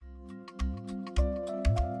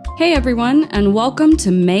Hey everyone, and welcome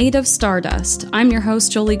to Made of Stardust. I'm your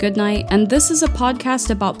host, Jolie Goodnight, and this is a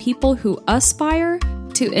podcast about people who aspire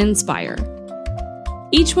to inspire.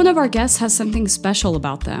 Each one of our guests has something special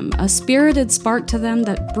about them, a spirited spark to them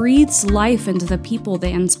that breathes life into the people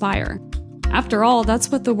they inspire. After all,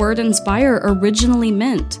 that's what the word inspire originally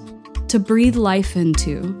meant, to breathe life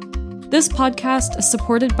into. This podcast is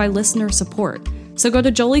supported by listener support, so go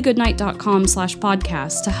to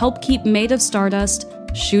joliegoodnight.com/podcast to help keep Made of Stardust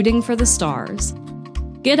shooting for the stars.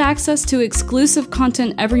 Get access to exclusive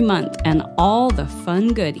content every month and all the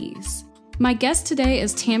fun goodies. My guest today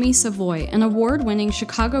is Tammy Savoy, an award-winning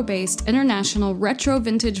Chicago-based international retro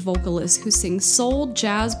vintage vocalist who sings soul,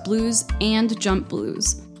 jazz, blues, and jump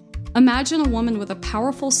blues. Imagine a woman with a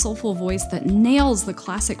powerful, soulful voice that nails the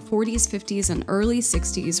classic 40s, 50s, and early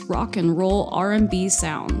 60s rock and roll R&B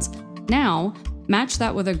sounds. Now, match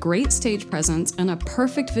that with a great stage presence and a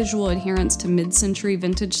perfect visual adherence to mid-century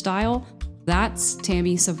vintage style. That's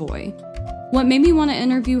Tammy Savoy. What made me want to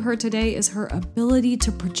interview her today is her ability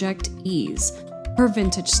to project ease. Her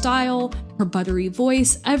vintage style, her buttery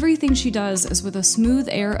voice, everything she does is with a smooth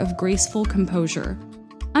air of graceful composure.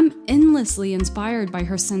 I'm endlessly inspired by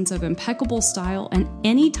her sense of impeccable style, and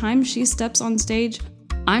anytime she steps on stage,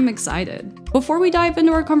 I'm excited. Before we dive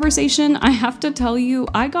into our conversation, I have to tell you,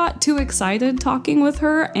 I got too excited talking with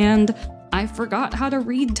her and I forgot how to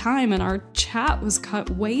read time and our chat was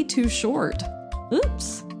cut way too short.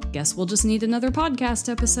 Oops. Guess we'll just need another podcast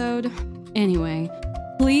episode. Anyway,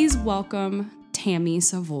 please welcome Tammy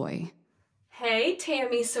Savoy. Hey,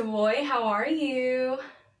 Tammy Savoy, how are you?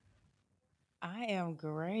 I am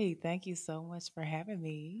great. Thank you so much for having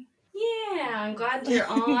me. Yeah, I'm glad you're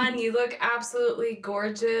on. You look absolutely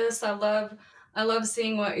gorgeous. I love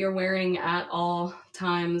seeing what you're wearing at all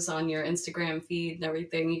times on your Instagram feed and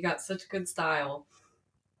everything. You got such good style.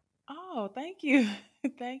 Oh, thank you.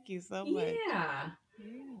 Thank you so much. Yeah.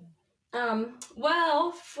 Yeah.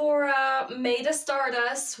 Well, for Made of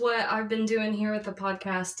Stardust, what I've been doing here with the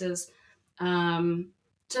podcast is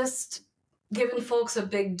just giving folks a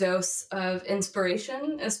big dose of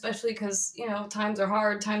inspiration, especially because, times are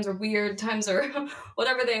hard, times are weird, times are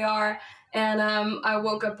whatever they are. And I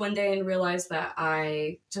woke up one day and realized that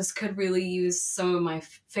I just could really use some of my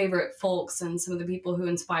favorite folks and some of the people who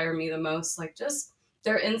inspire me the most, like just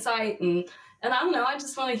their insight and I don't know, I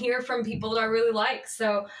just want to hear from people that I really like.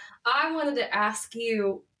 So I wanted to ask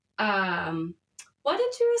you, what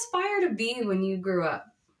did you aspire to be when you grew up?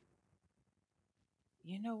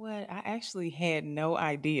 You know what? I actually had no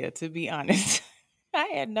idea, to be honest. I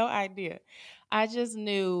had no idea. I just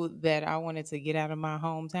knew that I wanted to get out of my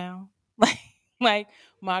hometown. Like, like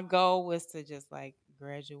my goal was to just like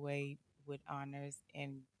graduate with honors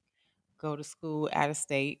and go to school out of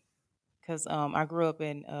state. Cause I grew up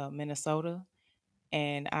in Minnesota,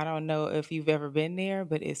 and I don't know if you've ever been there,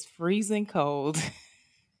 but it's freezing cold.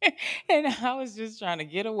 And I was just trying to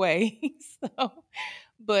get away. So,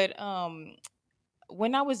 but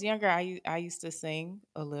when I was younger, I used to sing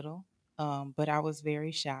a little, but I was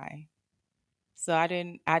very shy. So I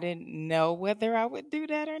didn't know whether I would do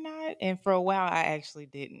that or not. And for a while, I actually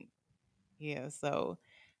didn't. Yeah. So,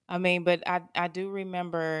 I mean, but I do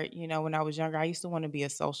remember, when I was younger, I used to want to be a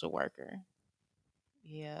social worker.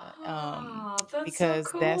 Yeah. Oh, that's so Because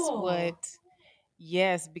that's cool. what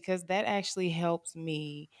Yes, because that actually helps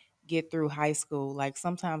me get through high school. Like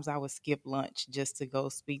sometimes I would skip lunch just to go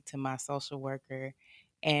speak to my social worker.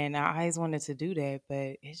 And I always wanted to do that,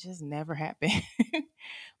 but it just never happened.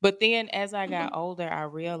 But then as I got older, I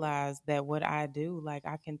realized that what I do, like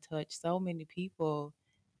I can touch so many people.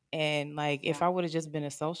 And like if Yeah. I would have just been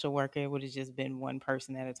a social worker, it would have just been one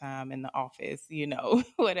person at a time in the office,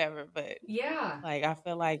 whatever. But Yeah. like I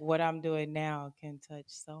feel like what I'm doing now can touch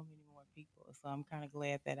so many more people. So I'm kind of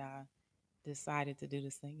glad that I decided to do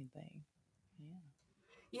the singing thing. Yeah.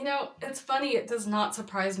 It's funny. It does not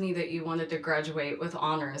surprise me that you wanted to graduate with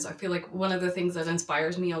honors. I feel like one of the things that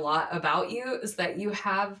inspires me a lot about you is that you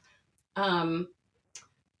have um,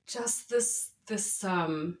 just this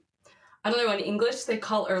I don't know, in English they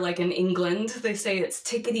call, or like in England, they say it's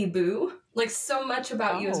tickety boo. Like so much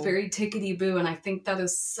about you is Oh, very tickety boo. And I think that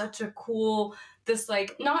is such a cool, this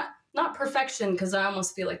like, not perfection, because I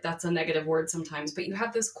almost feel like that's a negative word sometimes, but you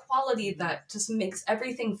have this quality mhm. that just makes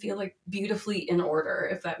everything feel like beautifully in order,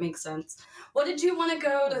 if that makes sense. What did you want to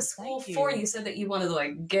go to Oh, school thank for? you. You said that you wanted to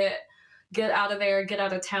like get out of there, get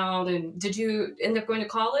out of town. And did you end up going to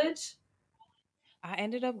college? I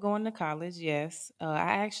ended up going to college. Yes, I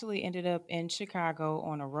actually ended up in Chicago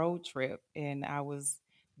on a road trip, and I was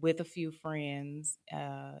with a few friends.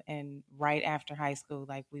 And right after high school,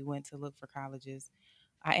 like we went to look for colleges.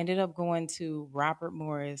 I ended up going to Robert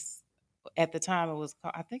Morris. At the time,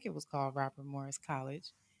 I think it was called Robert Morris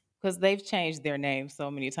College, because they've changed their name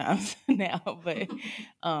so many times now. But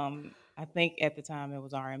I think at the time it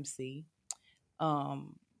was RMC.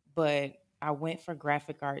 Um, but I went for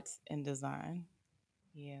graphic arts and design.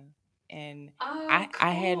 Yeah. And Oh,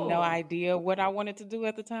 I had no cool. idea what I wanted to do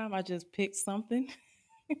at the time. I just picked something.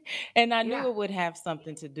 And I knew Yeah. it would have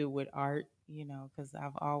something to do with art, because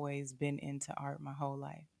I've always been into art my whole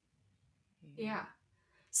life. Yeah. Yeah.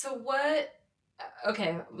 So what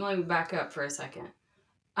okay, let me back up for a second.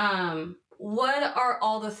 What are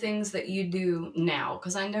all the things that you do now?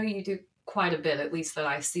 Because I know you do quite a bit, at least that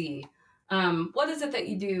I see. What is it that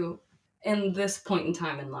you do in this point in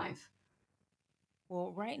time in life?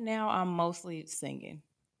 Well, right now I'm mostly singing.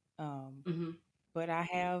 Um, Mm-hmm. but I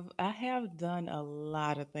have done a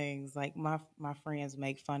lot of things. Like my friends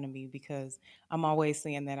make fun of me because I'm always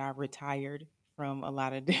saying that I retired from a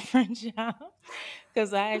lot of different jobs.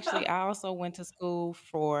 Because I also went to school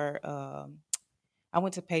for I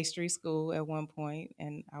went to pastry school at one point,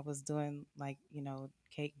 and I was doing, like,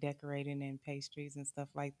 cake decorating and pastries and stuff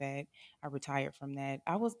like that. I retired from that.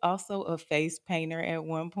 I was also a face painter at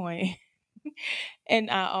one point. And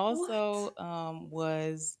I What? also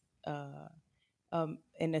was uh,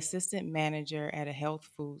 an assistant manager at a health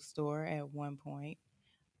food store at one point.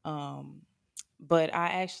 Um, but I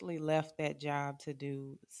actually left that job to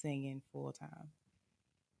do singing full time.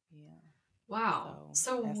 Yeah. Wow. So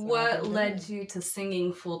So that's what I've what been led doing. you to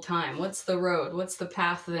singing full time? What's the road? What's the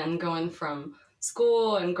path then going from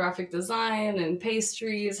school and graphic design and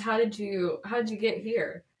pastries? How did you get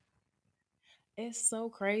here? It's so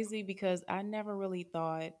crazy because I never really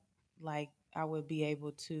thought like I would be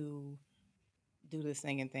able to do the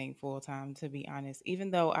singing thing full time, to be honest.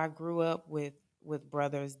 Even though I grew up with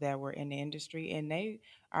brothers that were in the industry, and they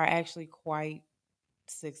are actually quite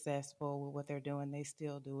successful with what they're doing. They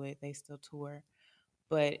still do it. They still tour.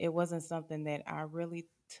 But it wasn't something that I really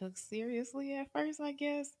took seriously at first, I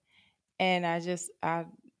guess. And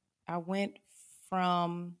I went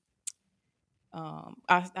from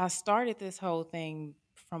I started this whole thing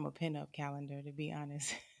from a pinup calendar, to be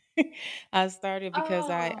honest. I started because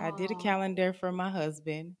I did a Oh. calendar for my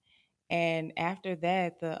husband, and after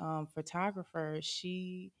that, the photographer,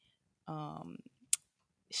 um,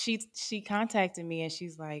 she contacted me, and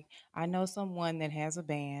she's like, I know someone that has a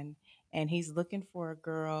band, and he's looking for a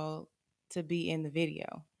girl to be in the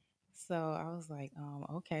video. So I was like,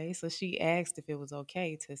 okay. So she asked if it was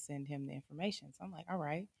okay to send him the information. So I'm like, all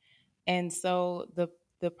right. And so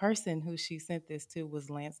the person who she sent this to was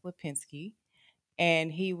Lance Lipinski,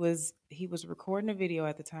 and he was recording a video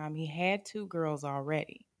at the time. He had two girls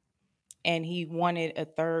already, and he wanted a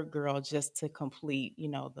third girl just to complete,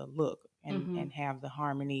 the look and Mm-hmm. have the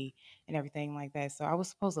harmony and everything like that. So I was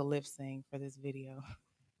supposed to lip sync for this video.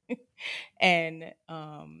 And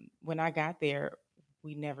when I got there,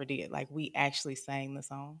 we never did. Like, we actually sang the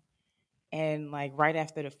song. And like right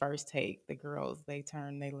after the first take, the girls, they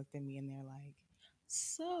looked at me, and they're like,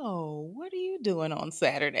 "So, what are you doing on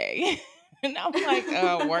Saturday?" And I'm like,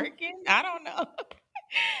 working? I don't know."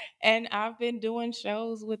 And I've been doing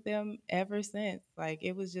shows with them ever since. Like,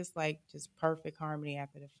 it was just like just perfect harmony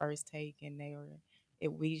after the first take, and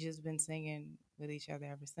we just been singing with each other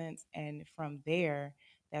ever since. And from there,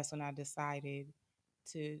 that's when I decided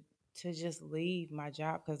to just leave my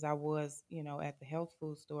job, because I was, at the health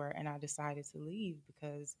food store, and I decided to leave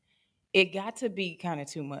because it got to be kind of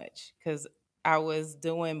too much, because I was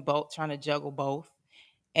doing both, trying to juggle both.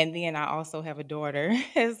 And then I also have a daughter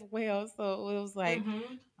as well. So it was like,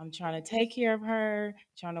 Mm-hmm. I'm trying to take care of her,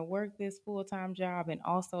 trying to work this full time job, and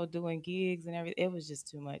also doing gigs and everything. It was just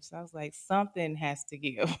too much. So I was like, something has to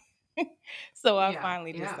give. So I Yeah,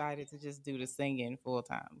 finally yeah. decided to just do the singing full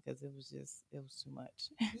time, because it was too much.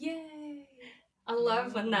 Yay. I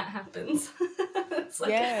love when Yeah. that happens. It's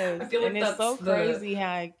like I Yes, feel and like it's that's so the crazy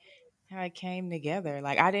how it came together.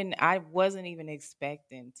 Like, I wasn't even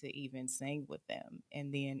expecting to even sing with them,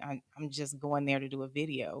 and then I'm just going there to do a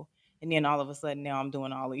video, and then all of a sudden now I'm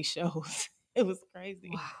doing all these shows. It was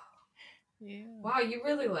crazy. wow. Yeah, Wow, you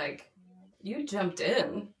really you jumped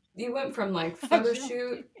in. You went from like I photo jumped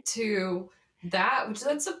shoot in. to that, which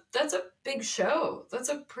that's a big show. That's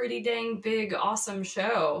a pretty dang big awesome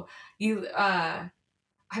show. You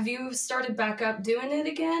have you started back up doing it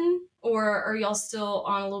again, or are y'all still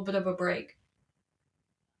on a little bit of a break?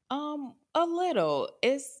 A little.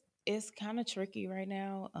 It's kind of tricky right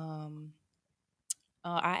now.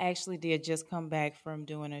 I actually did just come back from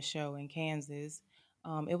doing a show in Kansas.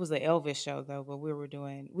 It was an Elvis show though, but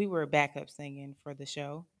we were backup singing for the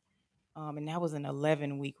show. And that was an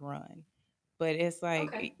 11-week run. But it's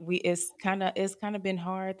like Okay. it's kind of been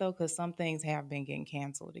hard though, because some things have been getting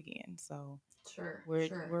canceled again. So Sure, we're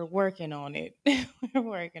sure. we're working on it. We're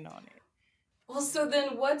working on it. Well, so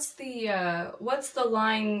then what's the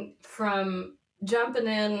line from jumping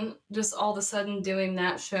in just all of a sudden doing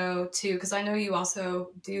that show to, because I know you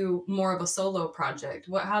also do more of a solo project.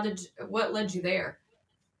 What led you there?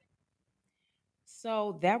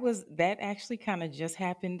 So that actually kind of just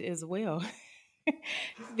happened as well.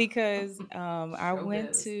 Because I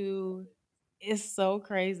went Showbiz. to it's so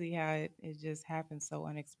crazy how it just happened so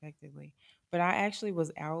unexpectedly. But I actually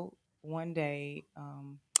was out one day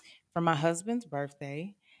for my husband's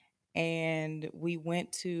birthday, and we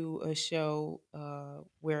went to a show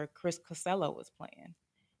where Chris Costello was playing.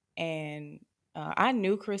 And I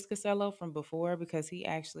knew Chris Costello from before because he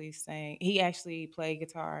actually played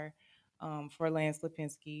guitar for Lance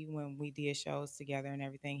Lipinski when we did shows together and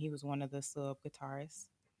everything. He was one of the sub guitarists.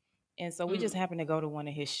 And so we just Mm. happened to go to one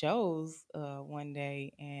of his shows one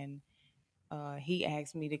day, and he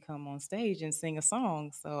asked me to come on stage and sing a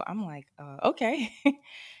song. So I'm like, okay.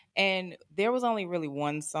 And there was only really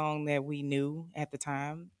one song that we knew at the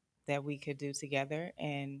time that we could do together.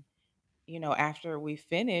 And after we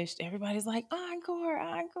finished, everybody's like, encore,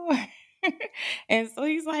 encore. And so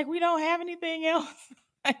he's like, we don't have anything else.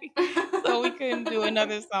 Like, so we couldn't do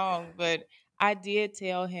another song. But I did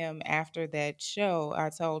tell him after that show,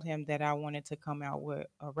 I told him that I wanted to come out with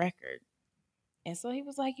a record. And so he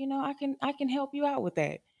was like, I can help you out with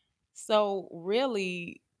that. So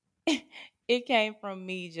really it came from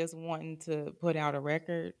me just wanting to put out a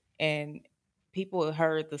record, and people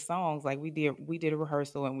heard the songs. Like we did a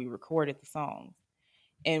rehearsal and we recorded the songs.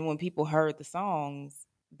 And when people heard the songs,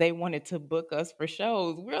 they wanted to book us for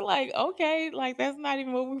shows. We're like, okay, like that's not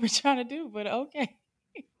even what we were trying to do, but okay.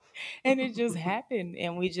 And it just happened,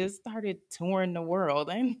 and we just started touring the world,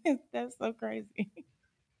 and that's so crazy.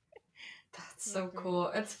 That's So so cool.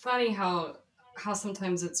 crazy. It's funny how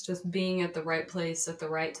sometimes it's just being at the right place at the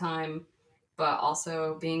right time, but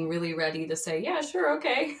also being really ready to say, yeah, sure,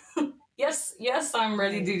 okay. Yes, yes, I'm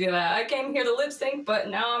ready to Right. do that. I came here to lip sync, but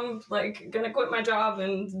now I'm like gonna quit my job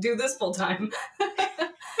and do this full time.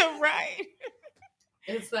 Right.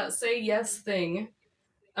 It's that say yes thing.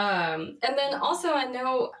 And then also, I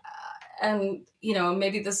know, and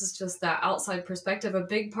maybe this is just that outside perspective. A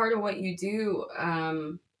big part of what you do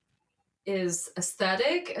is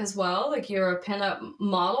aesthetic as well. Like you're a pinup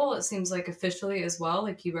model, it seems like officially as well.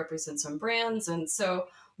 Like you represent some brands. And so,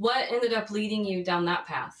 what ended up leading you down that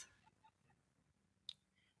path?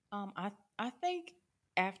 I think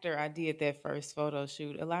after I did that first photo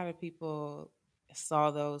shoot, a lot of people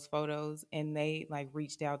saw those photos and they like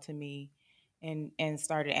reached out to me and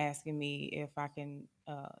started asking me if I can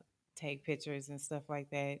take pictures and stuff like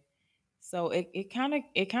that. So it kind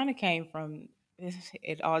of came from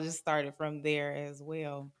it all just started from there as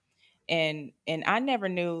well. And I never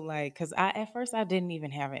knew, like, because I at first I didn't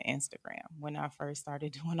even have an Instagram when I first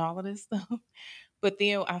started doing all of this stuff. But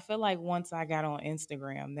then I feel like once I got on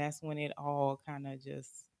Instagram, that's when it all kind of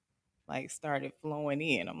just like started flowing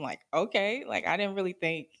in. I'm like, okay, like I didn't really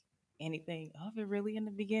think anything of it really in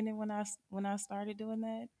the beginning when I started doing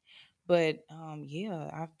that. But yeah,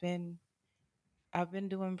 I've been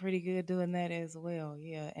doing pretty good doing that as well.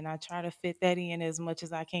 Yeah. And I try to fit that in as much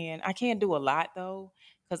as I can. I can't do a lot though,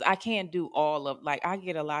 because I can't do all of, like, I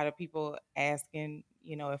get a lot of people asking,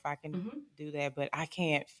 if I can Hmm. do that, but I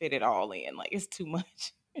can't fit it all in. Like, it's too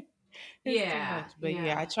much. It's too Yeah, much. But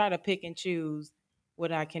yeah, I yeah. try to pick and choose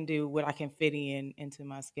what I can do, what I can fit into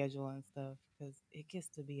my schedule and stuff, because it gets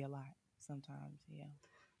to be a lot sometimes. Yeah.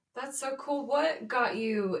 That's so cool. What got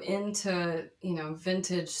you into,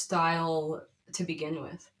 vintage style to begin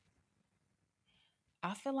with?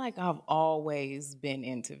 I feel like I've always been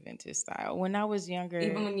into vintage style. When I was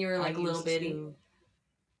Even younger, when you were I like a little used bitty? to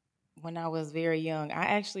when I was very young, I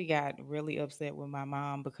actually got really upset with my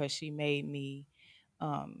mom because she made me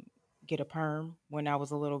um, get a perm when I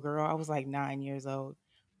was a little girl. I was like 9 years old,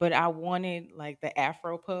 but I wanted like the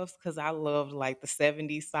Afro puffs because I loved like the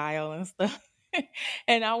 '70s style and stuff.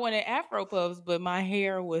 And I wanted Afro puffs, but my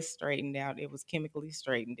hair was straightened out. It was chemically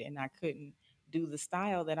straightened, and I couldn't do the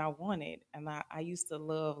style that I wanted. And I used to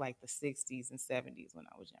love like the '60s and '70s when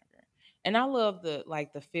I was younger. And I love the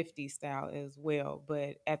like the '50s style as well,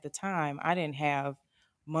 but at the time I didn't have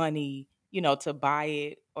money, to buy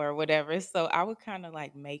it or whatever. So I would kind of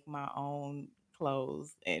like make my own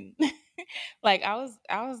clothes and like I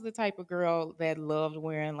was the type of girl that loved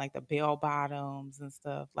wearing like the bell bottoms and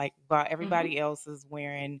stuff. Like while Hmm. everybody else is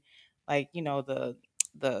wearing like,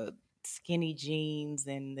 the skinny jeans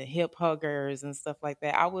and the hip huggers and stuff like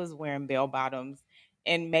that. I was wearing bell bottoms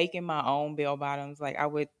and making my own bell bottoms. Like I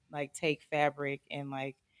would like take fabric and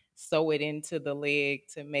like sew it into the leg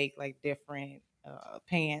to make like different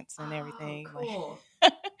pants and Oh, everything. Like cool.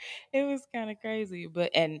 it was kind of crazy,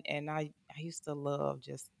 but and I used to love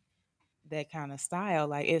just that kind of style.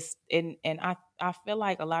 Like it's and I feel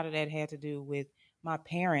like a lot of that had to do with my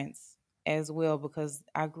parents as well because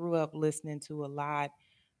I grew up listening to a lot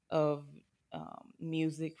of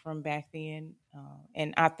music from back then,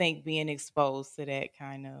 and I think being exposed to that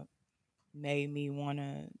kind of made me want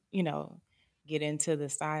to, get into the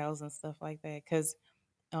styles and stuff like that. Because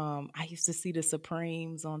I used to see the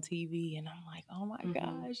Supremes on TV, and I'm like, oh my Hmm.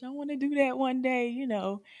 gosh, I want to do that one day,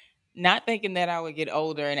 not thinking that I would get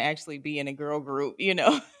older and actually be in a girl group.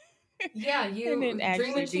 Yeah, And it you dream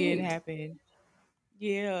actually did achieved. happen.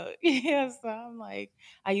 Yeah, yeah. So I'm like,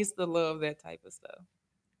 I used to love that type of stuff.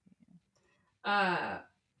 Uh,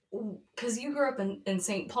 because you grew up in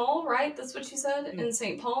St. Paul, right? That's what you said, Mm, in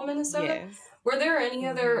St. Paul, Minnesota. yes. Were there any Hmm.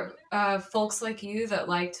 other folks like you that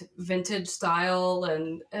liked vintage style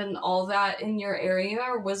and all that in your area,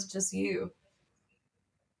 or was it just you?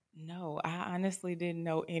 No, I honestly didn't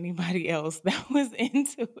know anybody else that was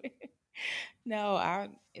into it. No,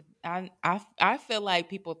 I feel like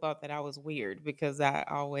people thought that I was weird because I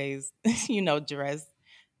always, dress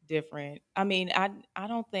different. I mean, I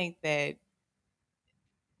don't think that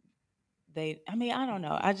I mean, I don't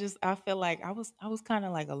know. I feel like I was kind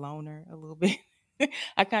of like a loner a little bit.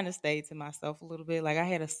 I kind of stayed to myself a little bit. Like I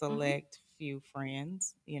had a Hmm. select few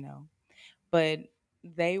friends, but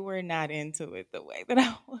they were not into it the way that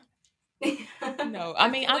I was. No, I I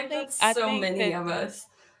mean, feel like that's I so think many that of us.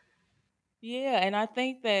 yeah, and I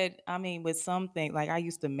think that I mean with something like I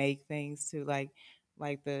used to make things too, like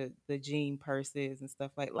the jean purses and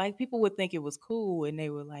stuff like people would think it was cool and they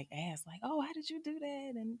would like ask like, "Oh, how did you do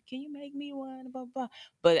that? And can you make me one?" Blah blah.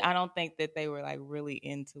 But I don't think that they were like really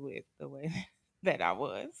into it the way that I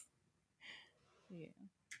was. Yeah.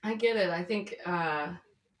 I get it. I think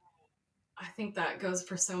that goes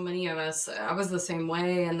for so many of us. I was the same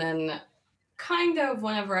way, and then kind of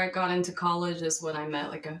whenever I got into college is when I met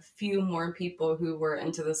like a few more people who were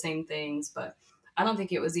into the same things. But I don't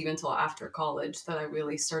think it was even until after college that I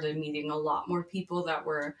really started meeting a lot more people that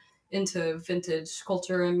were into vintage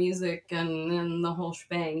culture and music and the whole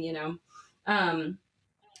shebang, you know. Um,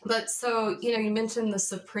 but so, you know, you mentioned the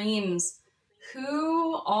Supremes.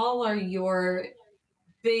 Who all are your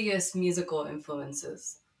biggest musical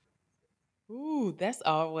influences? Ooh, that's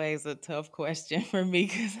always a tough question for me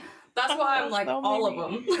because That's I why I'm have like so all of many.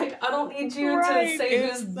 them. Like I don't need you to Right, say it's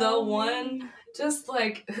who's the so one. many. Just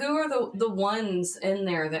like who are the ones in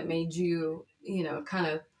there that made you, you know, kind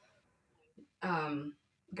of um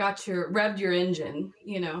got your revved your engine,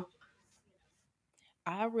 you know.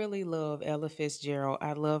 I really love Ella Fitzgerald.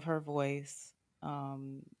 I love her voice,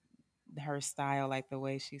 um, her style, like the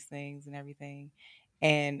way she sings and everything.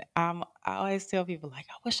 And I always tell people like,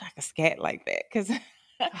 I wish I could scat like that because,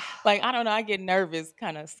 like, I don't know, I get nervous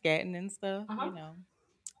kind of scatting and stuff. Uh-huh.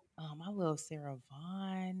 I love Sarah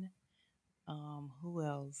Vaughan. Who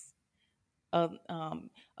else? A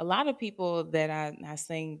lot of people that I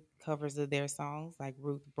sing covers of their songs, like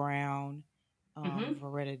Ruth Brown, Hmm.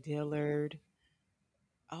 Veretta Dillard.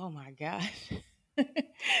 Oh my gosh.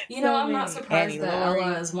 You know, So I'm not many. Annie surprised that Ella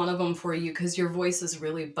Laurie. is one of them for you because your voice is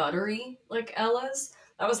really buttery like Ella's.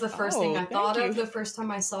 That was the first thing Oh, I thank thought of you. the first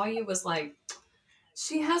time I saw you was like,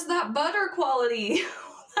 she has that butter quality.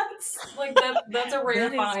 That's like that's a rare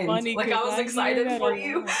That is find. funny Like I because was I hear excited that a for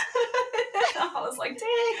you. lot. I was like,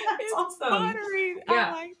 dang, that's It's awesome. buttery. I Yeah.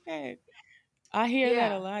 like that. I hear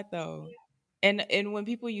that a Yeah. lot though. And when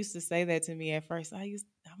people used to say that to me at first,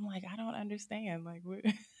 I'm like, I don't understand. Like what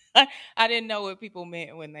I didn't know what people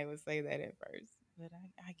meant when they would say that at first. But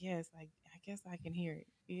I guess I can hear it.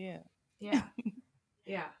 Yeah. Yeah.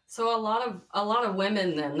 Yeah. So a lot of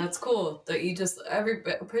women then. That's cool that you just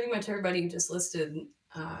pretty much everybody you just listed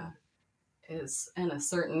uh is in a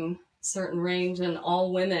certain range and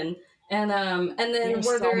all women. And then There's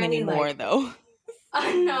were so there many any more like though. So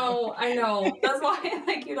many more. I know. That's why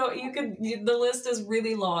like you know the list is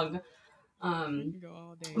really long. We Um can go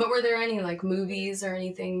all day. but were there any like movies or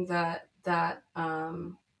anything that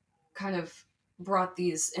kind of brought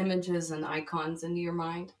these images and icons into your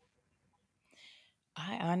mind?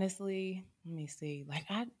 I honestly, let me see. Like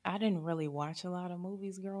I didn't really watch a lot of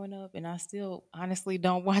movies growing up, and I still honestly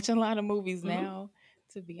don't watch a lot of movies Hmm. now,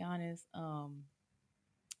 to be honest.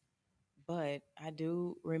 But I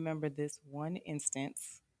do remember this one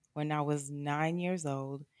instance when I was 9 years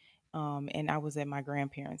old, and I was at my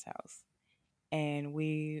grandparents' house, and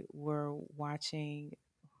we were watching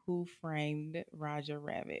Who Framed Roger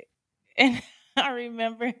Rabbit, and I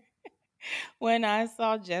remember when I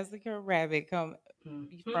saw Jessica Rabbit come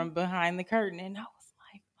Mhm. from behind the curtain, and I was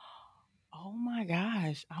like, "Oh my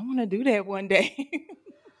gosh, I want to do that one day."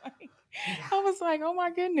 Like, Yeah. I was like, "Oh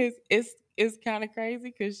my goodness, it's kind of crazy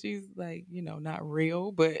because she's like, not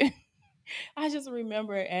real." But I just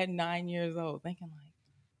remember at 9 years old thinking like,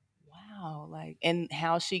 "Wow!" Like, and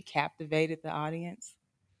how she captivated the audience.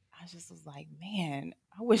 I just was like, "Man,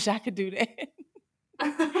 I wish I could do that."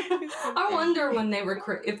 It's so I wonder crazy. when they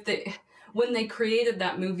were if they when they created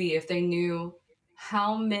that movie, if they knew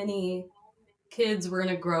how many kids were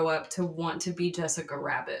going to grow up to want to be Jessica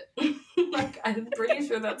Rabbit. Like, I'm pretty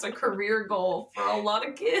sure that's a career goal for a lot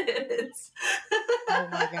of kids. Oh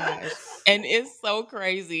my gosh. And it's so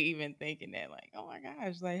crazy even thinking that, like, oh my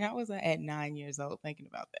gosh, like how was I at 9 years old thinking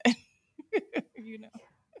about that? you know,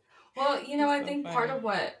 Well, it's I so think part funny. of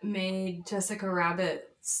what made Jessica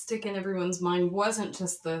Rabbit stick in everyone's mind wasn't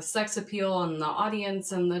just the sex appeal and the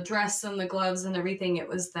audience and the dress and the gloves and everything. It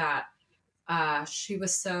was that she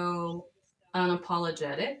was so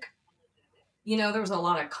unapologetic. There was a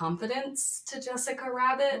lot of confidence to Jessica Oh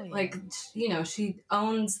Rabbit. yeah. Like, she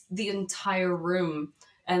owns the entire room.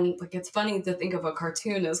 And like, it's funny to think of a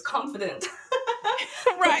cartoon as confident.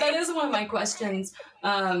 But that Right. is one of my questions,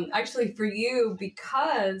 actually, for you,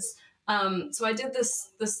 because so I did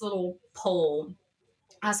this little poll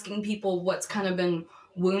asking people what's kind of been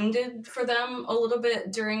wounded for them a little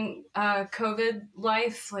bit during COVID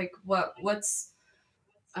life, like what's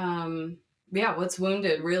um yeah, what's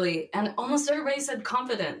wounded really. And almost everybody said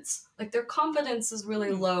confidence. Like, their confidence is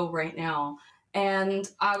really Hmm. low right now. And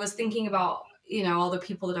I was thinking about, all the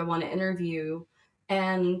people that I want to interview.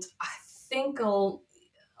 And I think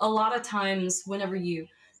a lot of times whenever you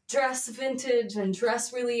dress vintage and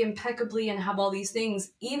dress really impeccably and have all these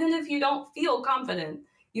things, even if you don't feel confident,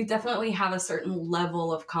 you definitely have a certain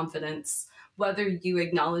level of confidence, whether you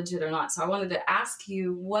acknowledge it or not. So I wanted to ask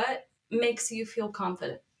you, what makes you feel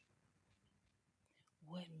confident?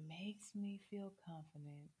 What makes me feel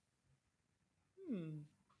confident? Hmm.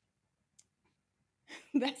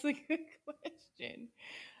 That's a good question.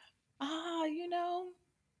 Ah,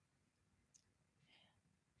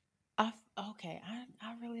 okay.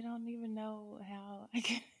 I really don't even know how I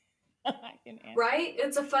can I can answer Right? that.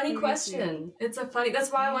 It's a funny Let me see. question.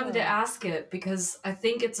 That's why I wanted to Yeah. ask it, because I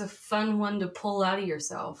think it's a fun one to pull out of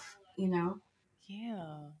yourself.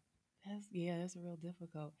 Yeah. That's real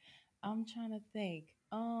difficult. I'm trying to think.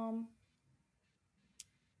 What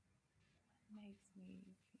makes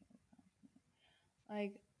me feel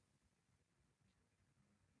like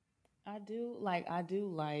I do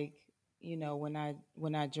like,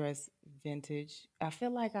 when I dress vintage. I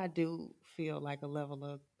feel like I do feel like a level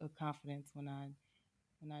of confidence when I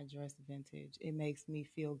dress vintage. It makes me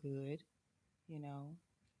feel good, you know.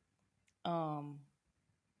 Um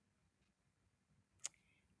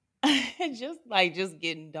just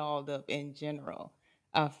getting dolled up in general,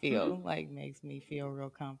 I Hmm. feel like makes me feel real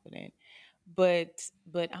confident. But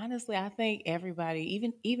honestly, I think everybody,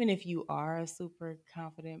 even if you are a super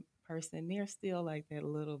confident person, there's still like that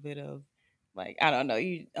little bit of, like, I don't know,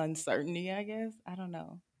 you uncertainty, I guess. I don't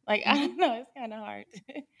know. Like, I Hmm. don't know, it's kind of hard.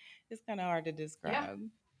 It's kind of hard to Yeah. describe.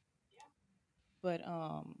 But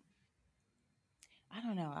I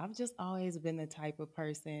don't know. I've just always been the type of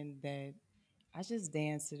person that I just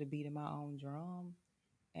dance to the beat of my own drum,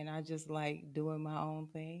 and I just like doing my own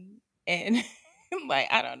thing. And like,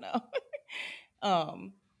 I don't know.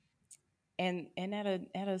 um and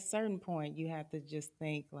at a certain point you have to just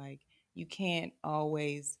think like you can't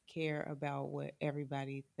always care about what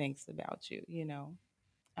everybody thinks about you.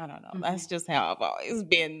 I don't know. Hmm. That's just how I've always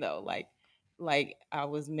been though. Like I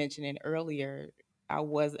was mentioning earlier, I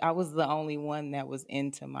was the only one that was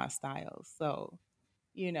into my style. So,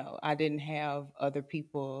 I didn't have other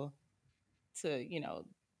people to,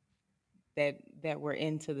 that were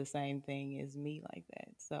into the same thing as me like that.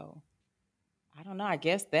 So, I don't know. I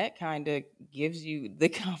guess that kind of gives you the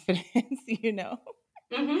confidence.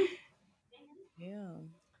 Hmm. Yeah.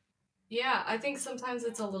 Yeah, I think sometimes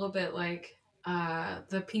it's a little bit like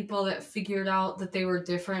the people that figured out that they were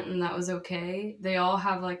different and that was okay. They all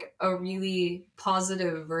have like a really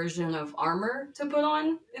positive version of armor to put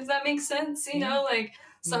on, if that makes sense. Yeah. Like,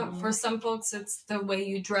 for Mhm. some folks, it's the way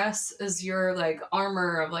you dress is your like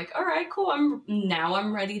armor of like, all right, cool.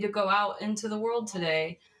 I'm ready to go out into the world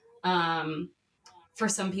today. Um, for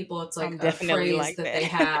some people it's like I'm a definitely phrase like that that. they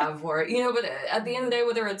have, or but at the end of the Yeah. day,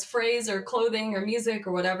 whether it's phrase or clothing or music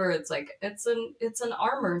or whatever, it's like it's an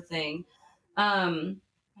armor thing. um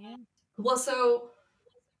Yeah. well, so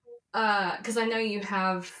because I know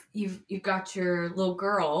you've got your little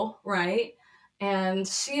girl, right? And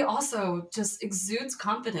she also just exudes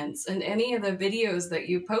confidence in any of the videos that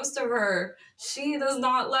you post of her. She does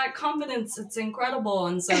not lack confidence. It's incredible.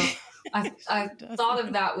 And so I She thought doesn't.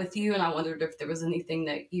 of that with you, and I wondered if there was anything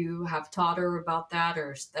that you have taught her about that,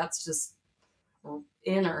 or that's just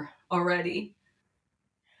in her already.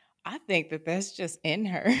 I think that that's just in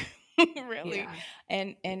her, really. Yeah.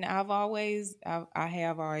 And I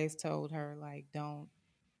have always told her, like, don't,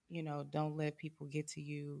 don't let people get to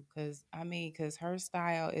you, because I mean, because her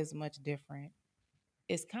style is much different.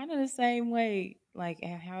 It's kind of the same way, like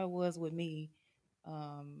how it was with me,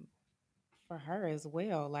 um, for her as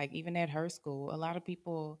well. Like even at her school, a lot of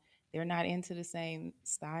people, they're not into the same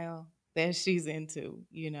style that she's into,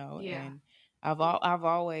 Yeah. and I've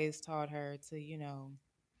always taught her to,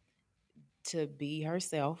 to be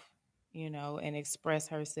herself, and express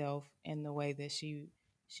herself in the way that she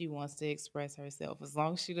wants to express herself, as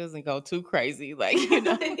long as she doesn't go too crazy, like,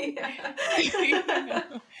 Yeah. you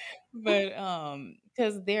know. But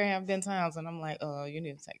because there have been times when I'm like, oh, you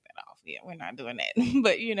need to take that off. Yeah, we're not doing that.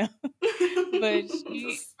 But but she,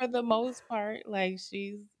 Just- for the most part, like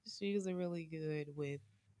she's a really good with,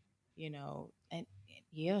 and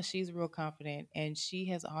yeah, she's real confident, and she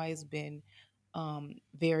has always been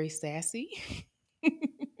very sassy.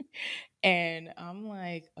 And I'm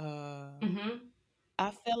like, Mhm.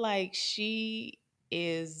 I feel like she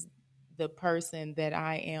is the person that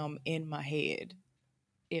I am in my head,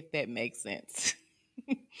 if that makes sense.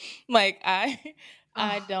 Like I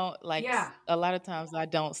Oh, don't like yeah. a lot of times I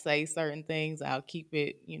don't say certain things. I'll keep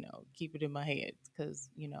it in my head, because,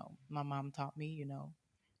 my mom taught me,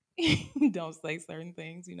 don't say certain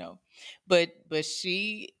things, But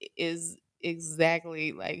she is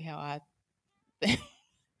exactly like how I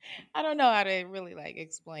I don't know how to really like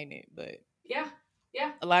explain it, but Yeah.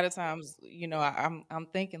 Yeah. a lot of times, I'm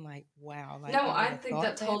thinking like, wow, like No, I would I have think thought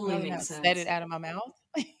that that, but I totally would makes not said it sense. out of my mouth.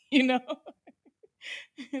 you know,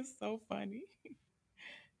 it's so funny.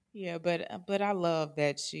 Yeah, but I love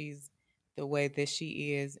that she's the way that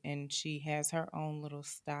she is, and she has her own little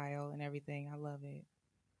style and everything. I love it.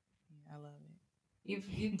 Yeah, I love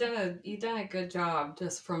You've done a good job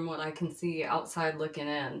just from what I can see outside looking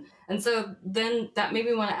in. And so then that made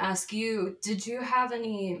me want to ask you, did you have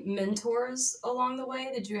any mentors along the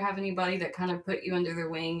way? Did you have anybody that kind of put you under their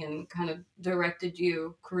wing and kind of directed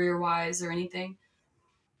you career wise or anything?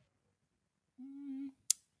 it.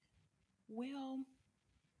 Well,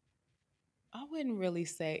 I wouldn't really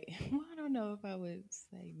say, well, I don't know if I would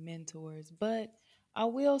say mentors, but I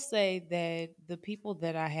will say that the people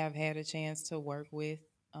that I have had a chance to work with,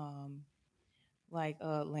 um, like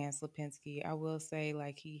Lance Lipinski, I will say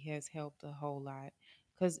like he has helped a whole lot.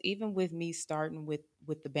 Because even with me starting with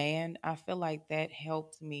the band, I feel like that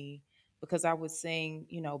helped me, because I would sing,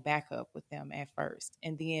 backup with them at first,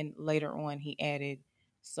 and then later on he added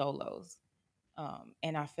solos.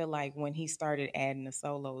 And I feel like when he started adding the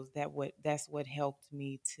solos, that's what helped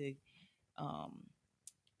me to, um,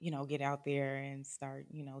 get out there and start,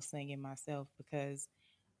 singing myself, because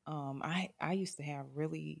I used to have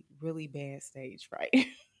really really bad stage fright,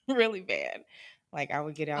 really bad. Like I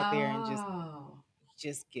would get out there and Oh.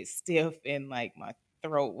 just get stiff, and like my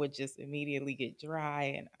throat would just immediately get dry,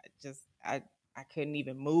 and I couldn't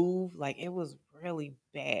even move. Like it was really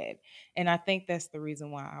bad. And I think that's the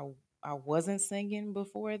reason why I wasn't singing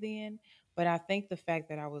before then. But I think the fact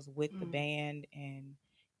that I was with the Mm, band,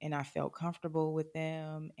 and I felt comfortable with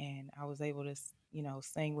them, and I was able to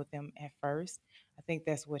sing with them at first. I think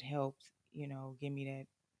that's what helped, give me that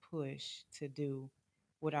push to do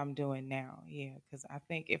what I'm doing now. Yeah, because I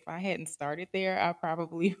think if I hadn't started there, I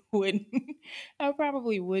probably wouldn't. I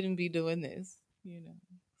probably wouldn't be doing this.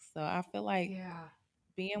 So I feel like yeah.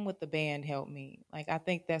 being with the band helped me. Like I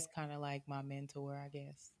think that's kind of like my mentor, I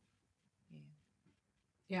guess. Yeah.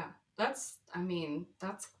 Yeah. I mean,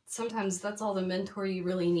 that's sometimes that's all the mentor you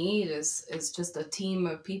really need is just a team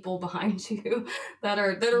of people behind you that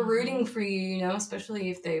are rooting Hmm. for you, especially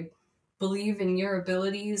if they believe in your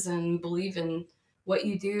abilities and believe in what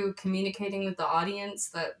you do, communicating with the audience.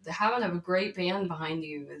 That having a great band behind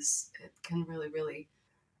you it can really, really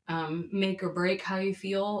make or break how you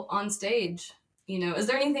feel on stage. Is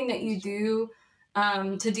there anything that That's you true.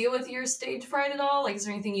 do to deal with your stage fright at all? Like, is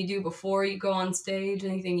there anything you do before you go on stage?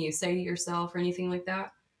 Anything you say to yourself or anything like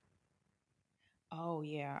that? Oh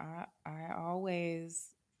yeah, I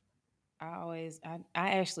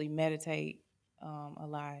actually meditate a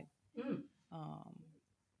lot. Mm. Um,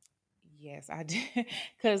 Yes, I did.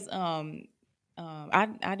 Because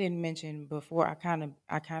I didn't mention before. I kind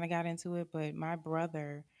of got into it, but my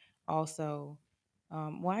brother also.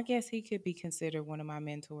 Well, I guess he could be considered one of my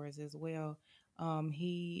mentors as well.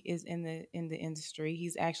 He is in the industry.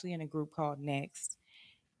 He's actually in a group called Next,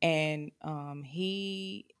 and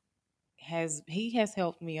he has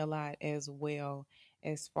helped me a lot as well,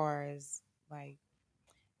 as far as like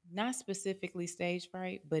not specifically stage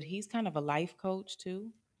fright, but he's kind of a life coach too.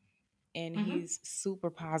 And Mm-hmm. he's super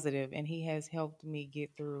positive, and he has helped me get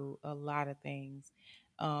through a lot of things.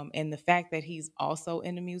 And the fact that he's also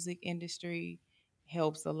in the music industry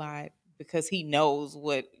helps a lot, because he knows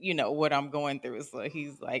what I'm going through. So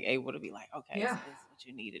he's like able to be like, okay, Yeah. so this is what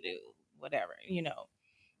you need to do, whatever.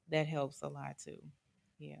 That helps a lot too.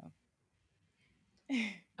 Yeah.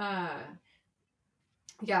 Uh,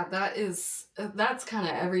 yeah, that's kind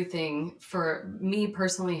of everything for me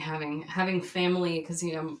personally, having family, because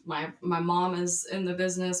my mom is in the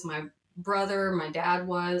business, my brother, my dad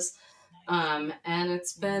was, Nice.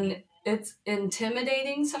 and Hmm. it's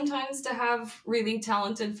intimidating sometimes to have really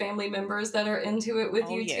talented family members that are into it with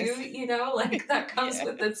Oh you too, yes. like that comes Yeah.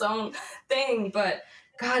 with its own thing. But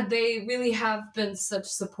God, they really have been such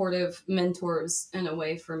supportive mentors in a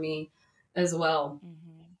way for me as well.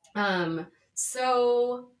 Hmm.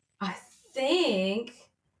 So I think.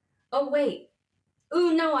 Oh wait.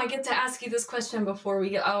 Oh no, I get to ask you this question before we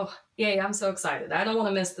get. Oh yay! I'm so excited. I don't want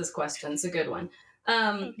to miss this question. It's a good one.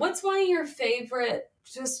 Okay. What's one of your favorite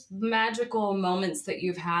just magical moments that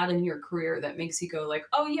you've had in your career that makes you go like,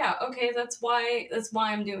 oh yeah, okay, that's why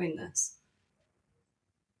I'm doing this.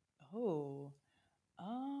 Oh,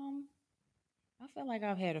 um, I feel like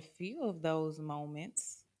I've had a few of those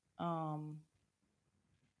moments. Um,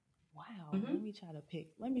 wow. Mm-hmm. Let me try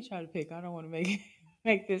to pick. I don't want to make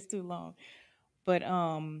make this too long. But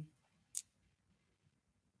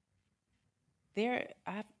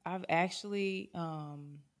I've actually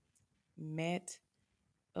met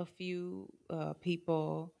a few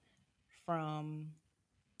people from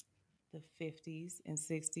the 50s and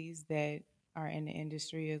 60s that are in the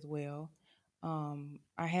industry as well.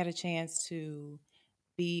 I had a chance to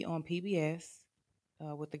be on PBS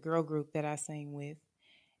with the girl group that I sing with,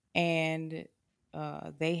 and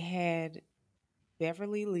they had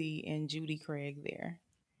Beverly Lee and Judy Craig there,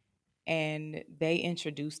 and they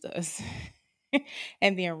introduced us.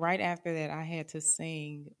 And then right after that, I had to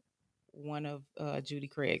sing one of Judy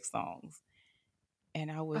Craig's songs. And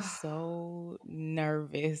I was so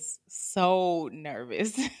nervous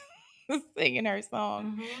singing her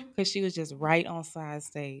song, Mm-hmm. because she was just right on side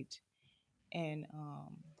stage. And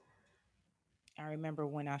I remember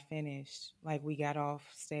when I finished, like we got off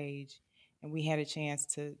stage and we had a chance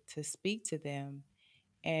to speak to them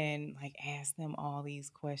and like ask them all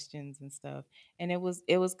these questions and stuff. And it was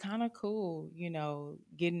kind of cool,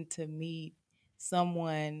 getting to meet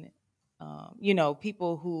someone,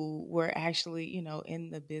 people who were actually, in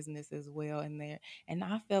the business as well. And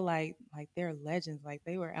I feel like they're legends. Like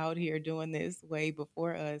they were out here doing this way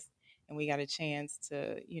before us, and we got a chance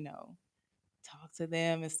to, talk to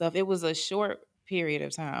them and stuff. It was a short period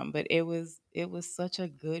of time, but it was such a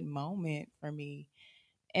good moment for me.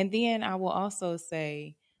 And then I will also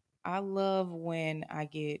say I love when I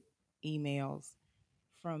get emails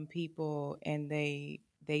from people and they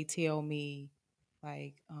tell me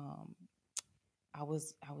like I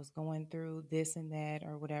was going through this and that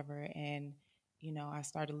or whatever, and I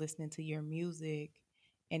started listening to your music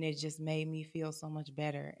and it just made me feel so much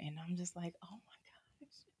better, and I'm just like, "Oh my gosh."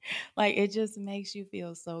 Like it just makes you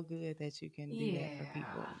feel so good that you can do that for Yeah.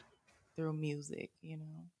 people through music. Yeah.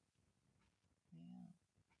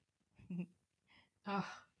 Oh,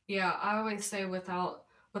 yeah, I always say without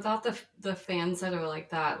the fans that are like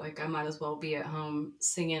that, like I might as well be at home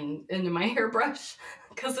singing into my hairbrush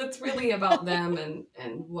because it's really about them and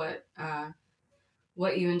what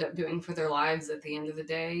you end up doing for their lives at the end of the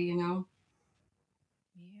day. Yeah.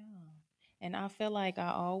 And I feel like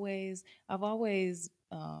I've always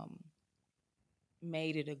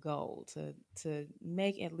made it a goal to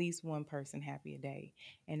make at least one person happy a day.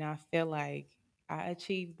 And I feel like I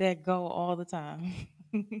achieve that goal all the time.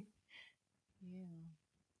 Yeah.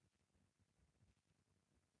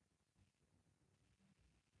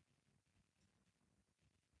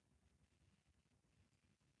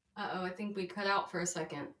 Uh-oh, I think we cut out for a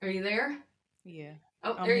second. Are you there? Yeah.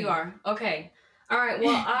 Oh, I'm there you here. are. Okay. All right.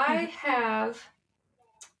 Well, I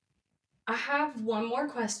have one more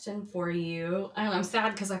question for you, and I'm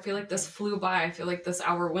sad because I feel like this Okay. flew by. I feel like this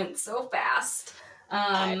hour went so fast.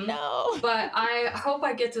 I Um, know. but I hope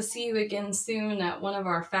I get to see you again soon at one of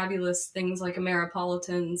our fabulous things like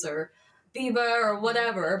Ameripolitans or Viva or Mhm.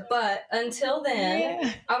 whatever. But until then,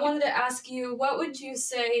 Yeah. I wanted to ask you, what would you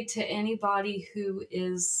say to anybody who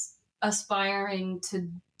is aspiring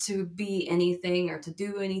to be anything or to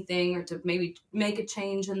do anything or to maybe make a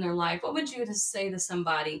change in their life, what would you just say to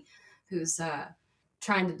somebody who's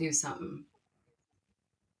trying to do something?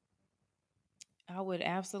 I would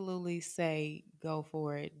absolutely say go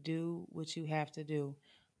for it. Do what you have to do,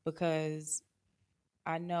 because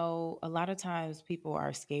I know a lot of times people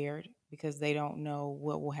are scared because they don't know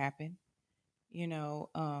what will happen. You know,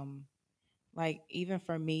 like even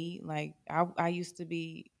for me, like I used to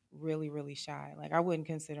be really, really shy. Like I wouldn't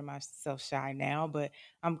consider myself shy now, but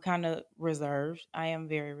I'm kind of reserved. I am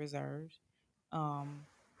very reserved. Um,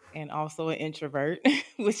 and also an introvert,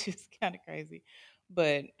 which is kind of crazy.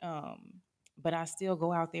 But I still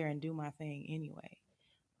go out there and do my thing anyway.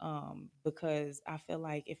 Because I feel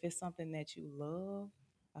like if it's something that you love,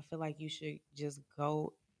 I feel like you should just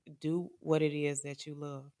go do what it is that you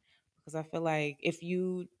love. Because I feel like if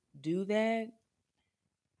you do that,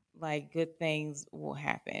 like good things will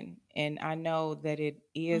happen. And I know that it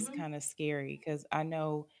is Mm-hmm. kind of scary because I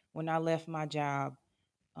know when I left my job,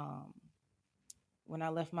 um, when I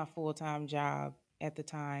left my full time job at the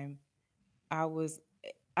time, I was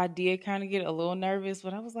I did kind of get a little nervous,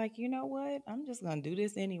 but I was like, you know what? I'm just gonna do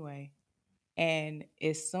this anyway. And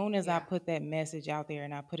as soon as I Yeah. put that message out there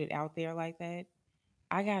and I put it out there like that,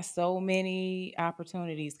 I got so many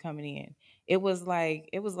opportunities coming in. It was like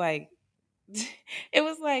it was like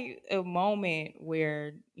a moment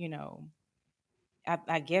where,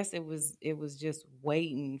 I guess it was just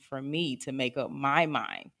waiting for me to make up my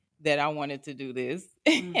mind that I wanted to do this.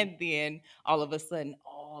 Mm. And then all of a sudden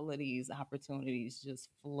all of these opportunities just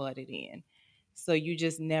flooded in. So you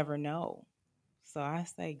just never know. So I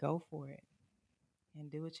say go for it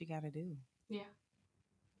and do what you got to do. Yeah.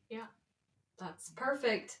 Yeah. That's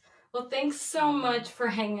perfect. Well, thanks so Mhm. much for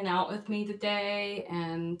hanging out with me today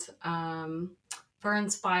and for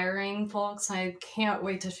inspiring folks. I can't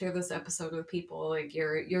wait to share this episode with people. Like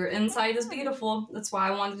your insight is Yeah. beautiful. That's why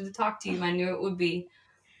I wanted to talk to you. I knew it would be.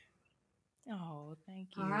 Oh, thank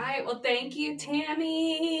All you. right. Well, thank Thank you, you.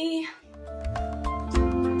 Tammy.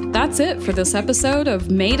 That's it for this episode of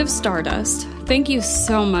Made of Stardust. Thank you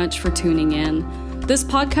so much for tuning in. This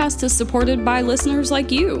podcast is supported by listeners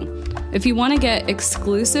like you. If you want to get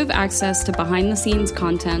exclusive access to behind-the-scenes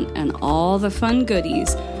content and all the fun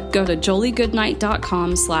goodies, go to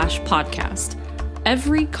joliegoodnight.com/podcast.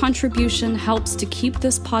 Every contribution helps to keep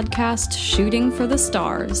this podcast shooting for the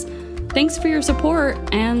stars. Thanks for your support,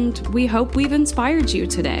 and we hope we've inspired you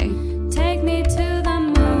today. Take me to